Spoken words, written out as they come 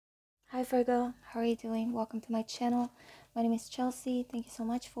Hi Virgo, how are you doing? Welcome to my channel. My name is Chelsea. Thank you so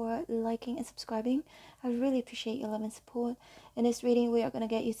much for liking and subscribing. I really appreciate your love and support. In this reading, we are going to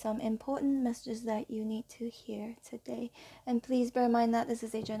get you some important messages that you need to hear today. And please bear in mind that this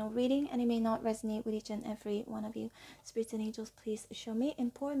is a general reading and it may not resonate with each and every one of you. Spirits and angels, please show me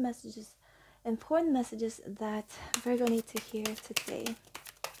important messages that Virgo need to hear today.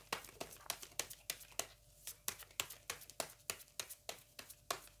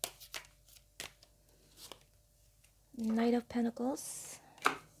 Knight of Pentacles,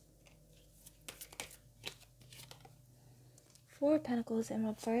 Four of Pentacles in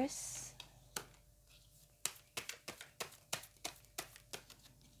reverse,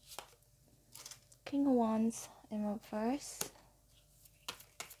 King of Wands in reverse,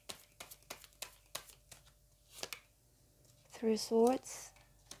 Three of Swords,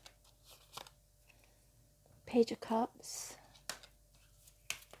 Page of Cups,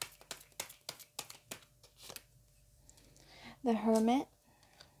 the Hermit,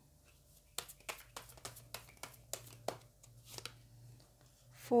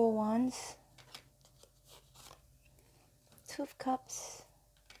 Four of Wands, Two of Cups,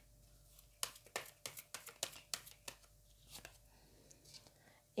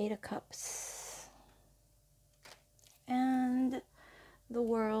 Eight of Cups, and the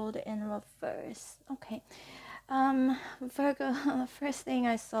World in reverse. Okay. Virgo, the first thing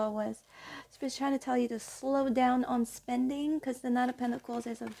I saw was Spirit's trying to tell you to slow down on spending, because the Knight of Pentacles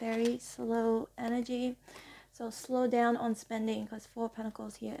is a very slow energy. So slow down on spending, because Four of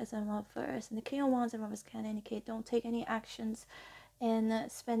Pentacles here is in reverse. And the King of Wands in reverse can indicate don't take any actions in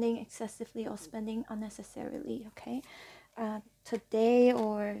spending excessively or spending unnecessarily, okay? Today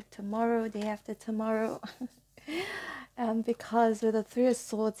or tomorrow, day after tomorrow. Because with the Three of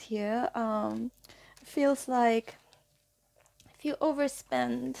Swords here, feels like if you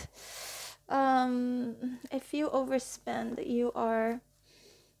overspend,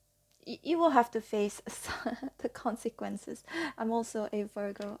 you will have to face the consequences. I'm also a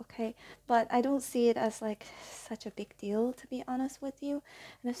Virgo, okay, but I don't see it as like such a big deal, to be honest with you.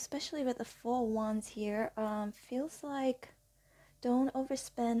 And especially with the Four of Wands here, feels like don't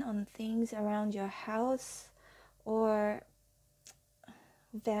overspend on things around your house or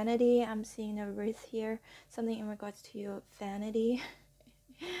vanity. I'm seeing a wreath here, something in regards to your vanity.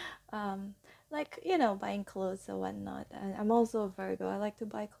 Like, you know, buying clothes or whatnot. And I'm also a Virgo, I like to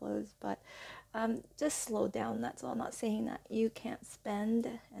buy clothes, but just slow down, that's all. Not saying that you can't spend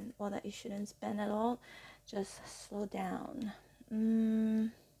or that you shouldn't spend at all, just slow down.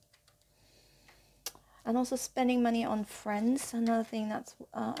 And also spending money on friends, another thing that's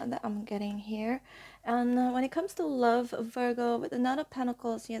that I'm getting here. And when it comes to love, Virgo, with the Knight of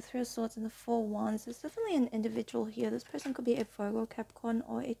Pentacles here, Three of Swords and the Four of Wands, there's definitely an individual here. This person could be a Virgo, Capricorn,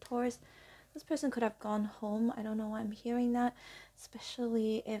 or a Taurus. This person could have gone home. I don't know why I'm hearing that,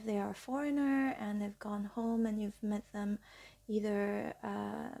 especially if they are a foreigner and they've gone home and you've met them either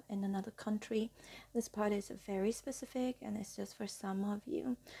in another country. This part is very specific and it's just for some of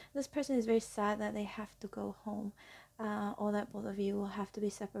you. This person is very sad that they have to go home, or that both of you will have to be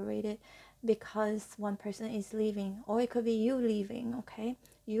separated because one person is leaving, or it could be you leaving, okay?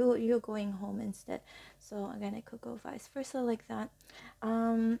 You're going home instead. So again, it could go vice versa like that.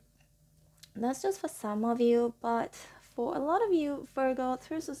 That's just for some of you, but for a lot of you, Virgo,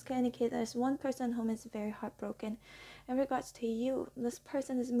 Taurus can indicate there's one person home is very heartbroken. In regards to you, this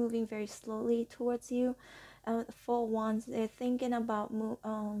person is moving very slowly towards you. With the Four of Wands, they're thinking about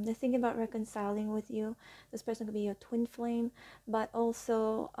reconciling with you. This person could be your twin flame, but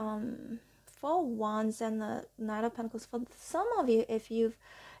also Four of Wands and the Knight of Pentacles. For some of you, if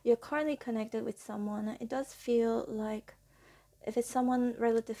you're currently connected with someone, it does feel like, if it's someone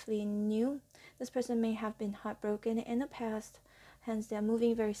relatively new, this person may have been heartbroken in the past, hence they're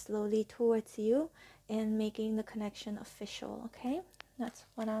moving very slowly towards you and making the connection official, okay? That's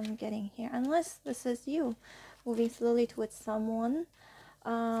what I'm getting here, unless this is you moving slowly towards someone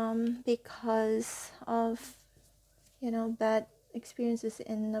because of, you know, bad experiences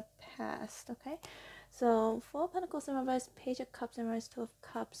in the past, okay? So Four of Pentacles in reverse, Page of Cups in reverse, Two of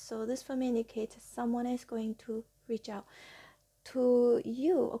Cups. So this for me indicates someone is going to reach out to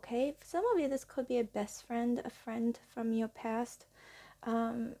you, okay? For some of you, this could be a best friend, a friend from your past.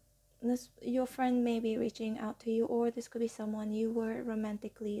 Your friend may be reaching out to you, or this could be someone you were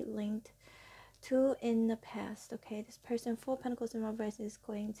romantically linked to in the past, okay? This person, Four of Pentacles in reverse, is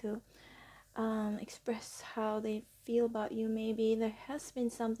going to express how they feel about you. Maybe there has been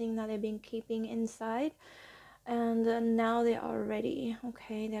something that they've been keeping inside, and now they are ready,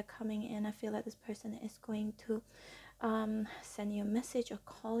 okay? They're coming in. I feel like this person is going to send you a message or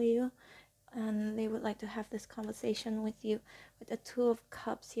call you, and they would like to have this conversation with you with the Two of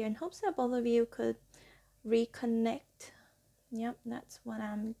Cups here, in hopes that both of you could reconnect. Yep, that's what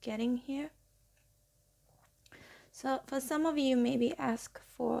I'm getting here. So for some of you, maybe ask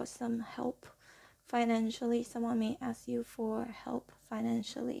for some help financially. Someone may ask you for help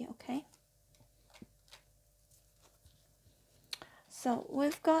financially, okay? So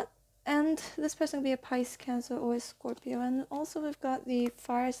we've got, and this person could be a Pisces, Cancer, or a Scorpio. And also we've got the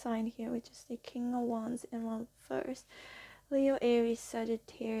fire sign here, which is the King of Wands in reverse. Leo, Aries,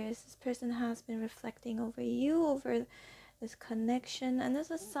 Sagittarius. This person has been reflecting over you, over this connection. And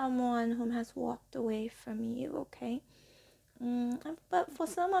this is someone whom has walked away from you, okay? But for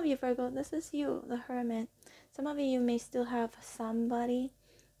some of you, Virgo, this is you, the Hermit. Some of you may still have somebody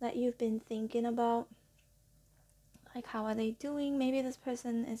that you've been thinking about. Like, how are they doing? Maybe this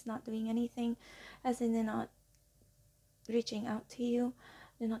person is not doing anything, as in they're not reaching out to you,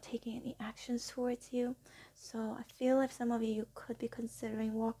 they're not taking any actions towards you. So I feel like some of you could be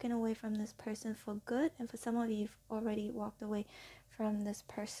considering walking away from this person for good, and for some of you, you've already walked away from this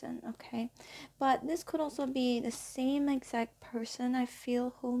person, okay? But this could also be the same exact person, I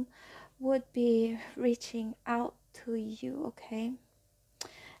feel, whom would be reaching out to you, okay?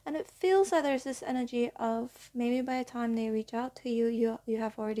 And it feels like there's this energy of maybe by the time they reach out to you, you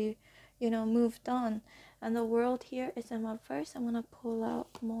have already, moved on. And the World here is in reverse. I'm going to pull out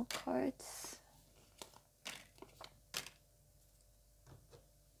more cards.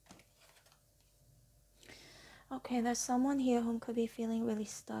 Okay, there's someone here who could be feeling really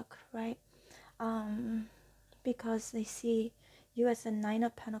stuck, right? Because they see you as a Nine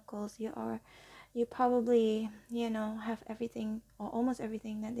of Pentacles. You probably, have everything or almost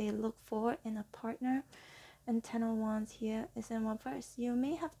everything that they look for in a partner. And Ten of Wands here is in reverse. You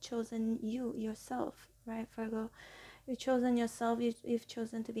may have chosen yourself, right, Virgo? You've chosen yourself. You've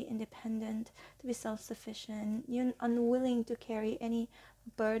chosen to be independent, to be self-sufficient. You're unwilling to carry any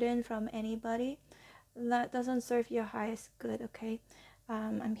burden from anybody. That doesn't serve your highest good, okay?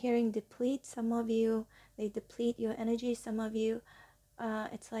 I'm hearing deplete. Some of you, they deplete your energy. Some of you,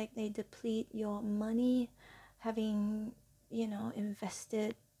 it's like they deplete your money, having,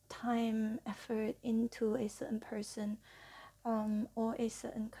 invested time, effort into a certain person or a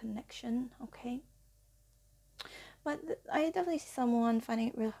certain connection, okay? But I definitely see someone finding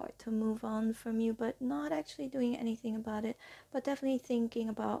it real hard to move on from you, but not actually doing anything about it, but definitely thinking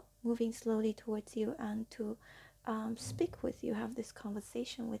about moving slowly towards you and to speak with you, have this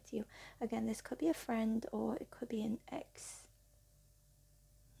conversation with you. Again, this could be a friend or it could be an ex.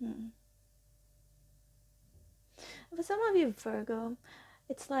 For some of you, Virgo,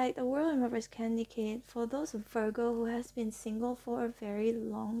 it's like the World in reverse can indicate for those Virgo who has been single for a very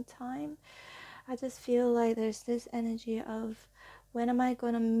long time. I just feel like there's this energy of, when am I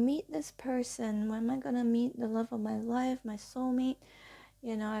going to meet this person? When am I going to meet the love of my life, my soulmate?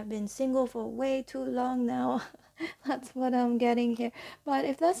 I've been single for way too long now. That's what I'm getting here. But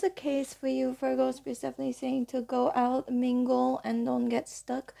if that's the case for you, Virgo, Spirit's definitely saying to go out, mingle, and don't get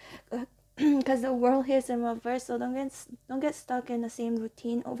stuck. Because the World here is in reverse, so don't get stuck in the same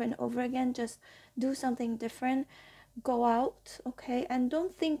routine over and over again. Just do something different. Go out, okay? And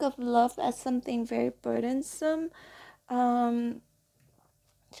don't think of love as something very burdensome.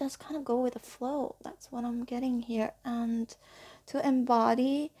 Just kind of go with the flow. That's what I'm getting here. And to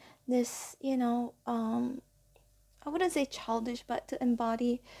embody this, I wouldn't say childish, but to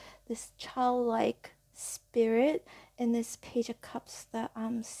embody this childlike spirit in this Page of Cups that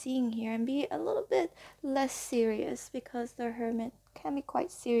I'm seeing here, and be a little bit less serious, because the Hermit can be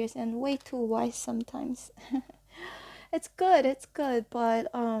quite serious and way too wise sometimes. It's good, but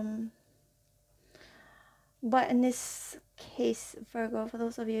in this case, Virgo, for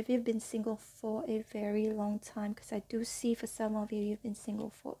those of you, if you've been single for a very long time, because I do see for some of you, you've been single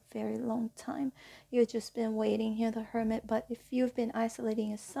for a very long time, you've just been waiting here, the Hermit. But if you've been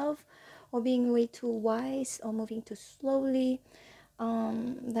isolating yourself, or being way too wise, or moving too slowly,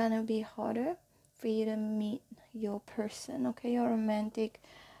 then it'll be harder for you to meet your person, okay?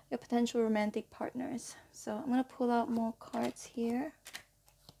 Your potential romantic partners. So I'm gonna pull out more cards here.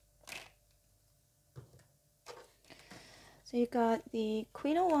 So you got the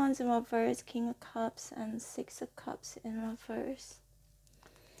Queen of Wands in reverse, King of Cups, and Six of Cups in reverse.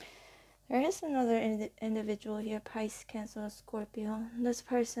 There is another individual here, Pisces, Cancer, Scorpio. This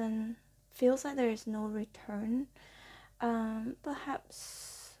person feels like there is no return.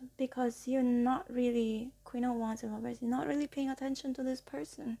 Perhaps because you're not really, Queen of Wands in reverse, you're not really paying attention to this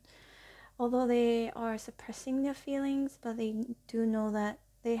person. Although they are suppressing their feelings, but they do know that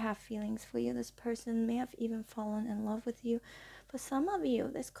they have feelings for you. This person may have even fallen in love with you. For some of you,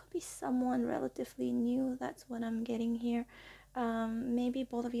 this could be someone relatively new. That's what I'm getting here. Maybe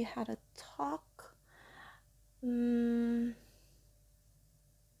both of you had a talk.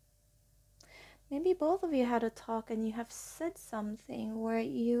 Maybe both of you had a talk and you have said something where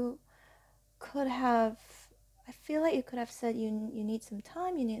you could have, I feel like you could have said you need some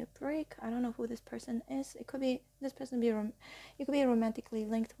time, you need a break. I don't know who this person is. It could be, this person you could be romantically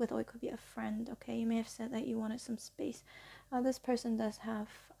linked with, or it could be a friend, okay? You may have said that you wanted some space. This person does have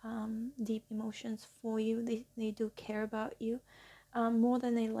deep emotions for you. They do care about you more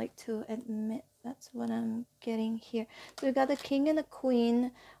than they like to admit. That's what I'm getting here. So we got the King and the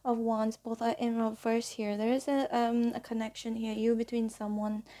Queen of Wands, both are in reverse here. There is a connection here, you between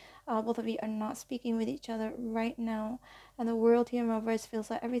someone. Both of you are not speaking with each other right now, and the world here in reverse feels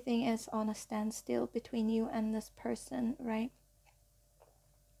like everything is on a standstill between you and this person, right?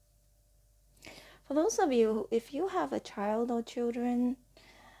 For those of you, if you have a child or children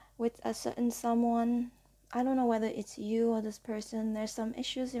with a certain someone, I don't know whether it's you or this person, there's some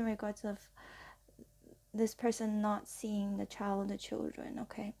issues in regards of this person not seeing the child or the children,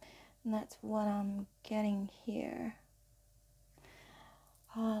 okay? And that's what I'm getting here.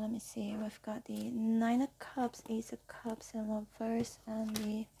 Let me see, we've got the Nine of Cups, Ace of Cups in reverse, and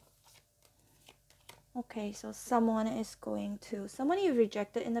the... Okay, so someone is going to... Someone you've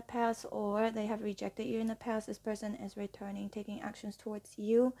rejected in the past, or they have rejected you in the past. This person is returning, taking actions towards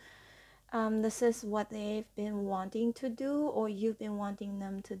you. This is what they've been wanting to do, or you've been wanting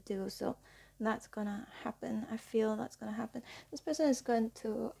them to do. So that's gonna happen. I feel that's gonna happen. This person is going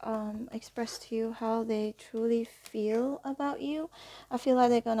to express to you how they truly feel about you. I feel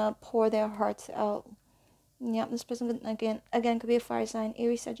like they're gonna pour their hearts out. Yeah, this person again could be a fire sign,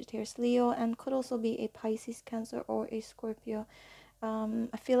 Aries, Sagittarius, Leo, and could also be a Pisces, Cancer, or a Scorpio.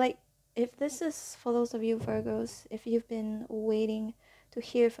 I feel like if this is for those of you Virgos, if you've been waiting to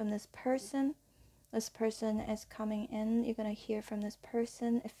hear from this person is coming in. You're gonna hear from this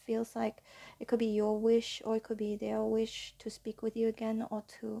person. It feels like it could be your wish, or it could be their wish to speak with you again, or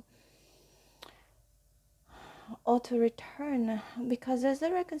to return, because there's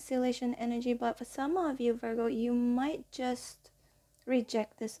a reconciliation energy. But for some of you Virgo, you might just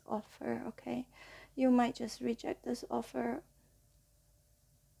reject this offer, okay? You might just reject this offer,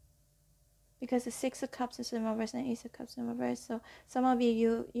 because the Six of Cups is in reverse and Ace of Cups in reverse. So some of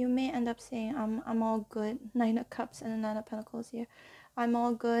you may end up saying, I'm all good. Nine of Cups and the Nine of Pentacles here. I'm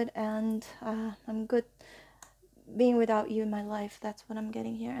all good, and I'm good being without you in my life. That's what I'm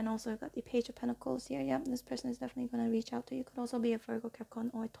getting here. And also I've got the Page of Pentacles here. Yeah, this person is definitely going to reach out to you. Could also be a Virgo,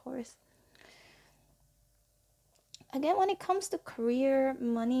 Capricorn, or a Taurus. Again, when it comes to career,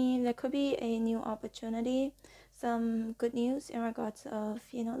 money, there could be a new opportunity, some good news in regards of,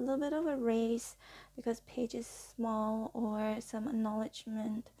 a little bit of a raise, because Page is small, or some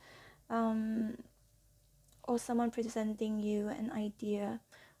acknowledgement, or someone presenting you an idea,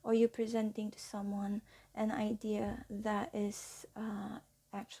 or you presenting to someone an idea that is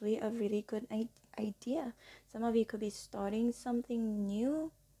actually a really good idea. Some of you could be starting something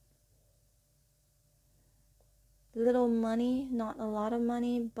new. Little money, not a lot of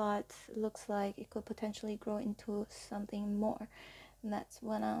money, but looks like it could potentially grow into something more. And that's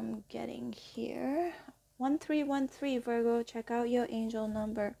what I'm getting here. 1313 Virgo, check out your angel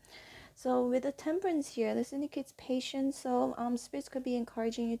number. So with the Temperance here, this indicates patience. So spirits could be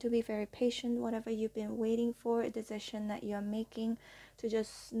encouraging you to be very patient, whatever you've been waiting for, a decision that you're making, to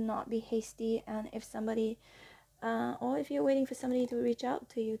just not be hasty. And if somebody or if you're waiting for somebody to reach out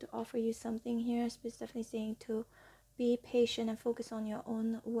to you to offer you something here, spirits definitely saying to be patient and focus on your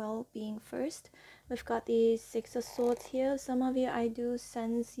own well-being first. We've got the Six of Swords here. Some of you, I do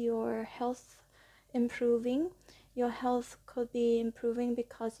sense your health improving. Your health could be improving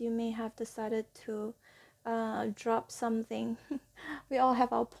because you may have decided to drop something. We all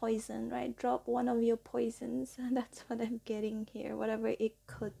have our poison, right? Drop one of your poisons. That's what I'm getting here, whatever it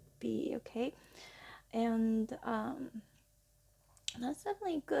could be, okay? And that's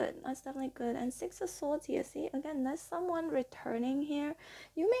definitely good. That's definitely good. And Six of Swords here, see, again, there's someone returning here.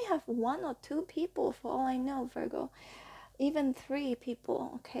 You may have one or two people, for all I know, Virgo, even three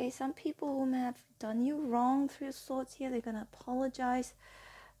people, okay? Some people who may have done you wrong. Three of Swords here, they're gonna apologize.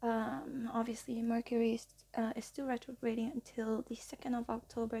 Obviously Mercury is still retrograding until the 2nd of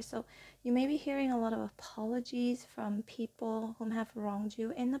October, so you may be hearing a lot of apologies from people who have wronged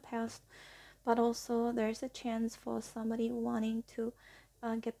you in the past. But also there's a chance for somebody wanting to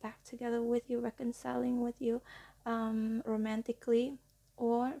get back together with you, reconciling with you romantically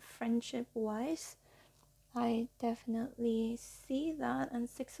or friendship wise. I definitely see that. And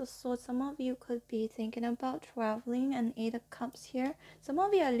Six of Swords, some of you could be thinking about traveling, and Eight of Cups here. Some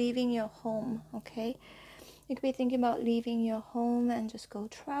of you are leaving your home, okay? You could be thinking about leaving your home and just go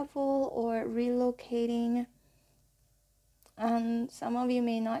travel or relocating. And some of you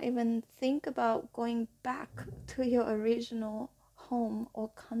may not even think about going back to your original home or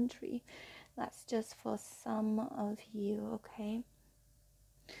country. That's just for some of you, okay?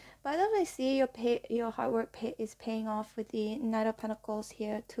 But I definitely see your hard work is paying off with the Knight of Pentacles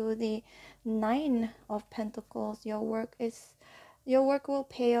here to the Nine of Pentacles. Your work will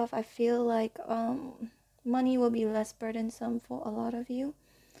pay off. I feel like money will be less burdensome for a lot of you,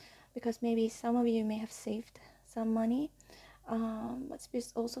 because maybe some of you may have saved some money. But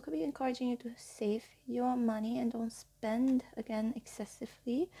Spirit also could be encouraging you to save your money and don't spend again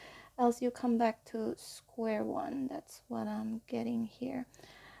excessively, else you come back to square one. That's what I'm getting here.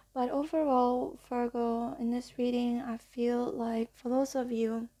 But overall, Virgo, in this reading, I feel like for those of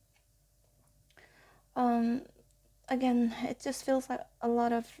you, again, it just feels like a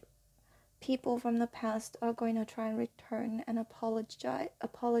lot of people from the past are going to try and return and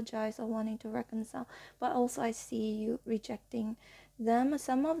apologize or wanting to reconcile. But also I see you rejecting them.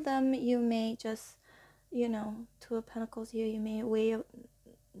 Some of them you may just, Two of Pentacles here, you may weigh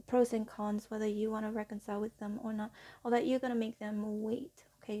pros and cons whether you want to reconcile with them or not, or that you're going to make them wait.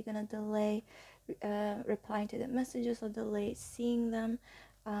 Okay, you're going to delay replying to their messages or delay seeing them,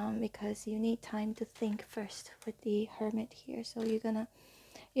 because you need time to think first with the Hermit here. So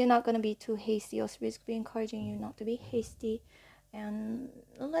you're not going to be too hasty, or Spirit's be encouraging you not to be hasty and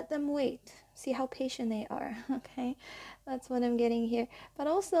let them wait, see how patient they are. Okay, that's what I'm getting here. But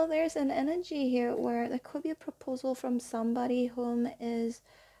also there's an energy here where there could be a proposal from somebody whom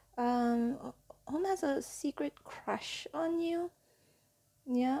has a secret crush on you.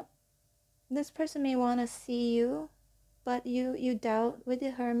 Yeah, this person may want to see you, but you doubt. With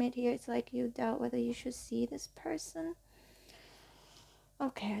the Hermit here, it's like you doubt whether you should see this person.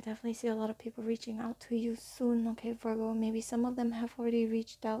 Okay, I definitely see a lot of people reaching out to you soon. Okay, Virgo, maybe some of them have already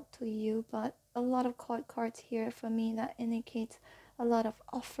reached out to you, but a lot of cards here for me that indicates a lot of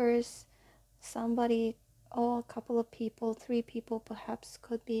offers. Somebody, or a couple of people, 3 people perhaps,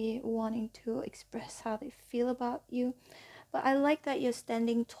 could be wanting to express how they feel about you. But I like that you're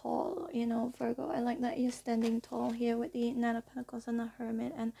standing tall, Virgo. I like that you're standing tall here with the Nine of Pentacles and the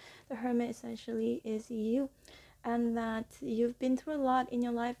Hermit. And the Hermit essentially is you. And that you've been through a lot in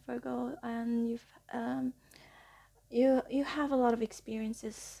your life, Virgo. And you have a lot of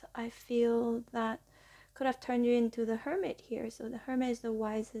experiences. I feel that could have turned you into the Hermit here. So the Hermit is the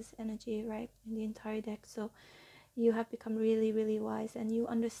wisest energy, right, in the entire deck. So you have become really, really wise, and you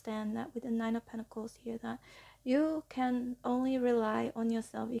understand that with the Nine of Pentacles here, that you can only rely on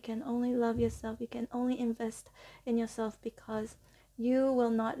yourself, you can only love yourself, you can only invest in yourself, because you will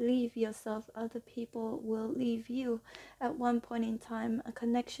not leave yourself. Other people will leave you at one point in time.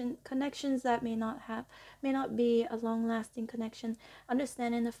 Connections that may not be a long-lasting connection.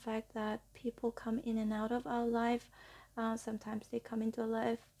 Understanding the fact that people come in and out of our life. Sometimes they come into our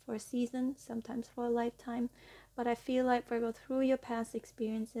life for a season, sometimes for a lifetime. But I feel like, Virgo, through your past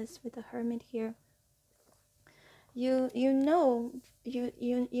experiences with the Hermit here, you know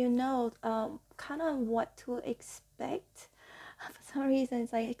kind of what to expect. For some reason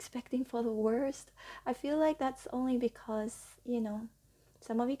it's like expecting for the worst. I feel like that's only because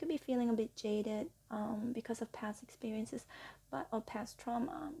some of you could be feeling a bit jaded because of past experiences, or past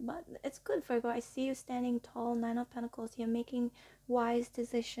trauma. But it's good, Virgo. I see you standing tall, Nine of Pentacles. You're making wise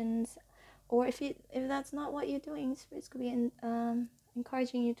decisions, or if that's not what you're doing, Spirits could be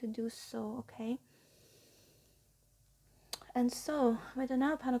encouraging you to do so. Okay. And so with the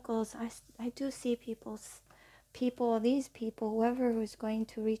Nine of Pentacles, I do see these people, whoever is going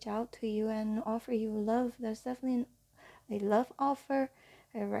to reach out to you and offer you love. There's definitely a love offer,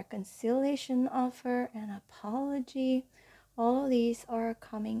 a reconciliation offer, an apology. All of these are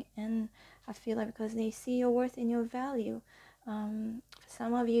coming in, I feel like, because they see your worth and your value. For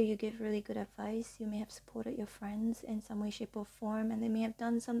some of you, you give really good advice. You may have supported your friends in some way, shape, or form, and they may have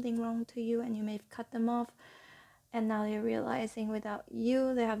done something wrong to you, and you may have cut them off. And now you're realizing without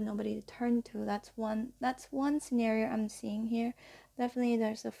you, they have nobody to turn to. That's one scenario I'm seeing here. Definitely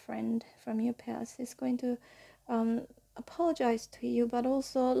there's a friend from your past is going to apologize to you, but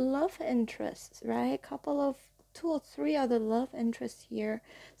also love interests, right? A couple of 2 or 3 other love interests here,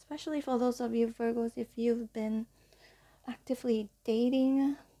 especially for those of you Virgos, if you've been actively dating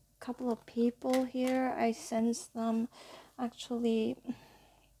a couple of people here. I sense them actually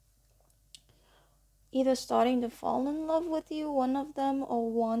either starting to fall in love with you, one of them, or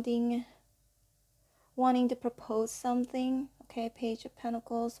wanting wanting to propose something. Okay, Page of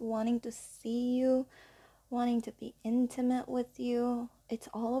Pentacles, wanting to see you, wanting to be intimate with you. It's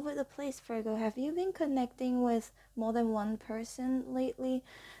all over the place, Virgo. Have you been connecting with more than one person lately?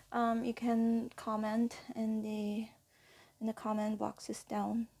 You can comment in the comment boxes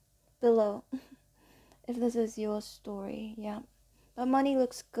down below if this is your story. Yeah, but money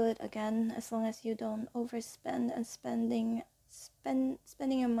looks good again, as long as you don't overspend and spending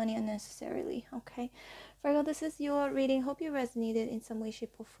your money unnecessarily. Okay, Virgo, this is your reading. Hope you resonated in some way,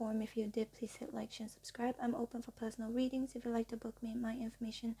 shape, or form. If you did, please hit like, share, and subscribe. I'm open for personal readings. If you'd like to book me, my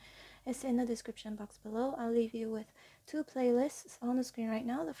information is in the description box below. I'll leave you with 2 playlists on the screen right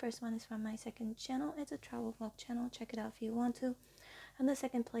now. The first one is from my second channel. It's a travel vlog channel. Check it out if you want to. And the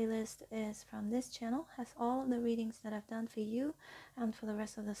second playlist is from this channel, has all of the readings that I've done for you and for the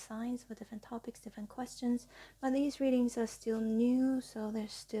rest of the signs with different topics, different questions. But these readings are still new, so they're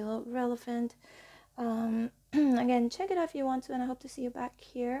still relevant. Again, check it out if you want to, and I hope to see you back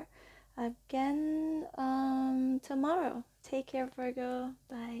here again tomorrow. Take care, Virgo.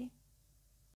 Bye.